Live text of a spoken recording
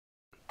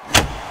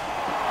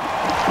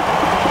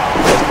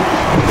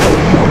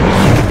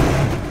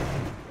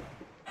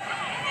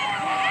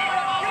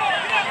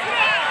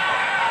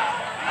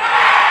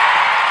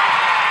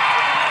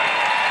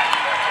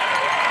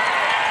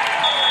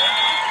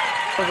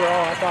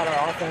overall, I thought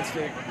our offense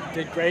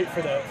did great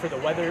for the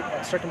weather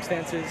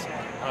circumstances.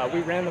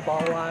 We ran the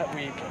ball a lot.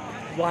 We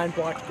line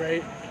blocked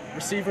great.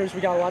 Receivers,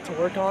 we got a lot to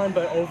work on,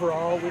 but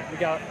overall, we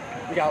got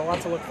a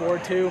lot to look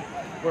forward to.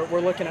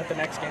 We're looking at the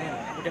next game.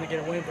 We're gonna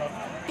get a win, bro.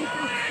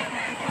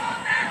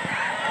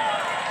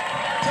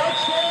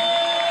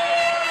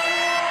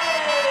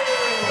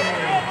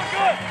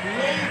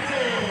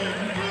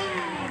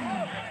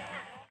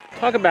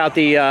 Talk about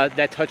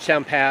that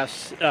touchdown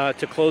pass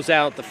to close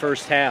out the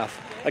first half.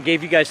 I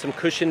gave you guys some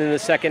cushion in the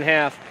second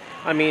half.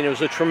 I mean, it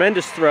was a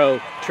tremendous throw,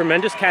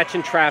 tremendous catch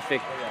in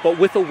traffic, but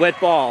with a wet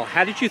ball.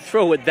 How did you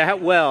throw it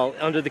that well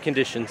under the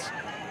conditions?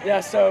 Yeah,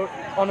 so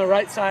on the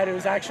right side, it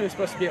was actually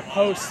supposed to be a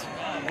post,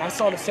 and I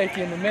saw the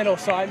safety in the middle,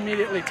 so I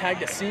immediately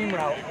tagged a seam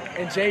route.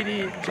 And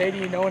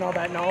JD, knowing all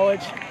that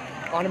knowledge,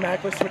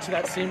 automatically switched to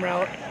that seam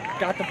route,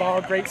 got the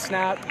ball, great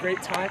snap,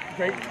 great time,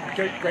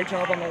 great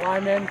job on the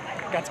lineman,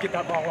 got to get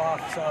that ball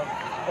off. So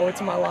owe it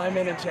to my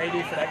lineman and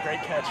JD for that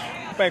great catch.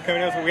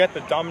 We have to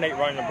dominate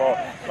running the ball.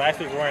 Last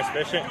week we weren't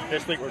efficient.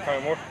 This week we're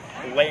coming more.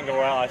 Late and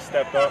go out, I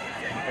stepped up,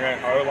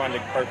 and our O-line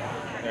did perfect.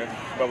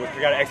 But we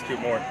got to execute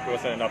more. It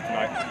wasn't enough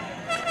tonight.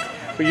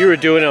 Well, you were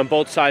doing it on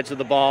both sides of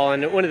the ball,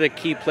 and one of the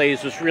key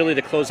plays was really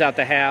to close out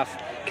the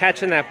half,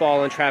 catching that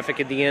ball in traffic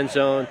at the end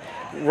zone,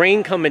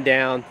 rain coming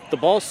down, the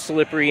ball's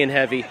slippery and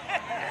heavy.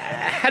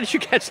 How did you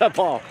catch that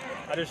ball?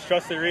 I just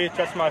trusted Reid,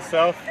 trusted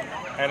myself,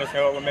 and just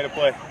we made a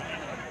play.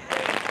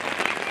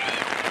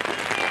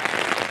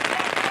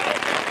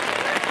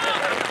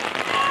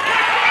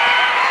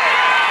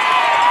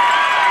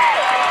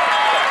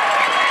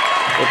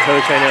 Well,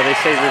 Coach, I know they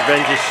say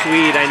revenge is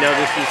sweet. I know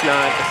this is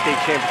not a state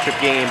championship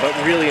game, but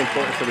really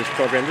important for this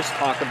program. Just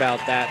talk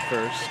about that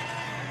first.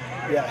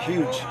 Yeah,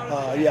 huge.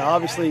 Yeah,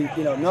 obviously,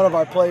 none of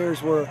our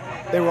players were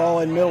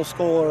all in middle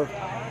school or,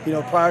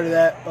 prior to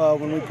that,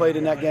 when we played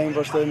in that game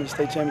versus them in the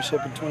state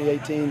championship in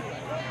 2018.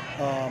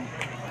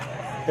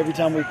 Every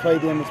time we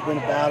played them, it's been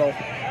a battle,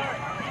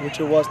 which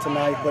it was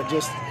tonight. But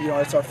just,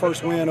 it's our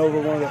first win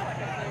over one of the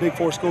Big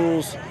Four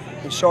schools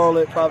in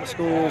Charlotte, private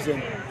schools,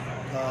 and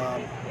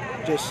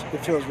just it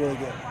feels really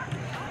good.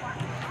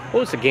 What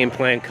was the game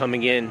plan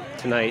coming in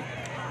tonight?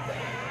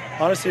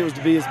 Honestly, it was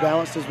to be as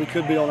balanced as we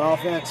could be on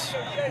offense,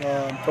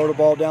 throw the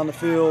ball down the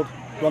field,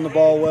 run the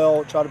ball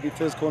well, try to be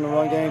physical in the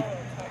run game.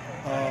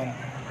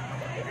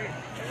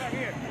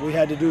 We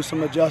had to do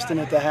some adjusting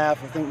at the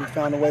half. I think we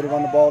found a way to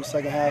run the ball in the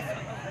second half,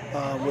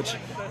 which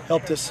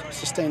helped us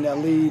sustain that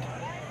lead.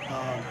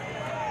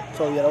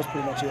 So yeah, that was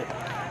pretty much it.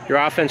 Your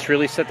offense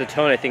really set the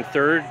tone. I think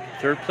third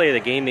play of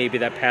the game, maybe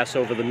that pass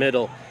over the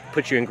middle,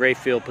 put you in great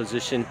field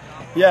position.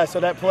 Yeah, so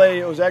that play,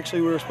 it was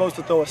actually, we were supposed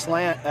to throw a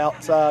slant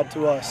outside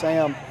to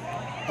Sam,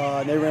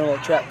 and they ran a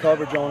little trap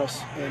coverage on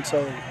us, and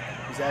so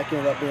Zach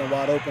ended up being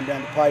wide open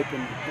down the pipe,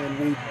 and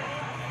we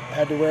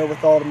had the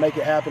wherewithal to make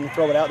it happen and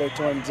throw it out there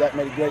to him. Zach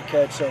made a great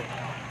catch, so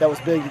that was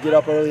big to get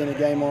up early in the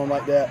game on him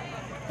like that.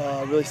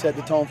 Really set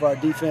the tone for our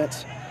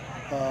defense.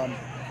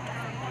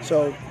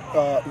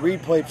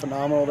 Reid played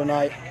phenomenal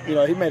tonight. He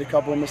made a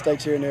couple of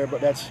mistakes here and there, but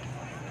that's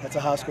a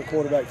high school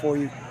quarterback for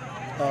you.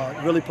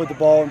 Really put the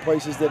ball in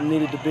places that it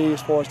needed to be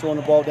as far as throwing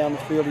the ball down the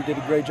field. He did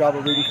a great job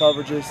of reading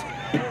coverages.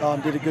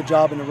 Did a good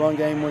job in the run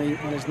game when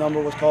his number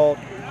was called.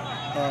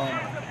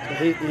 So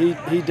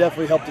he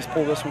definitely helped us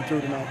pull this one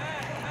through tonight.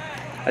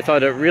 I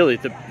thought really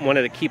one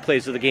of the key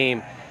plays of the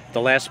game,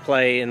 the last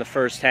play in the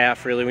first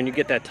half, really, when you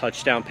get that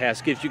touchdown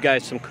pass, gives you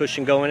guys some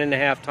cushion going into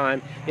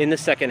halftime in the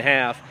second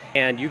half.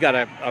 And you got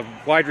a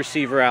wide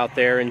receiver out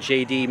there in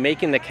JD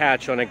making the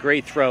catch on a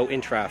great throw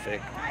in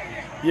traffic.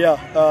 Yeah,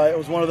 it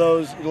was one of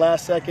those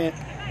last second,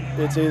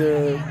 it's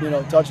either,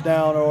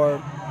 touchdown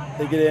or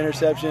they get an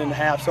interception,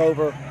 half's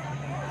over.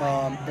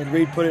 And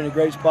Reid put it in a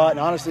great spot. And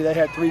honestly, they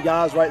had three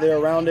guys right there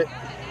around it.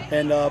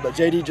 And but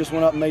JD just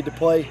went up and made the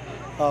play,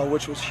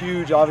 which was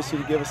huge, obviously,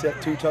 to give us that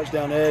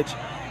 2-touchdown edge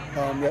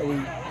that we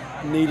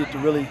needed to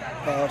really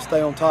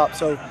stay on top.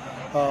 So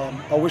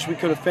I wish we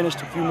could have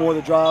finished a few more of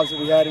the drives that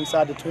we had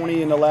inside the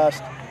 20 in the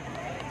last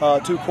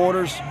 2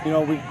 quarters.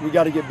 We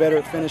got to get better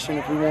at finishing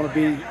if we want to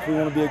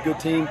be a good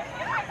team.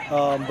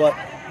 But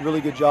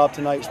really good job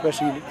tonight,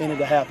 especially end of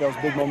the half. That was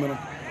big momentum.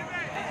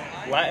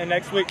 Latin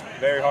next week,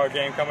 very hard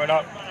game coming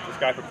up. Just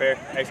got to prepare,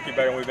 execute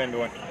better than we've been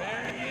doing.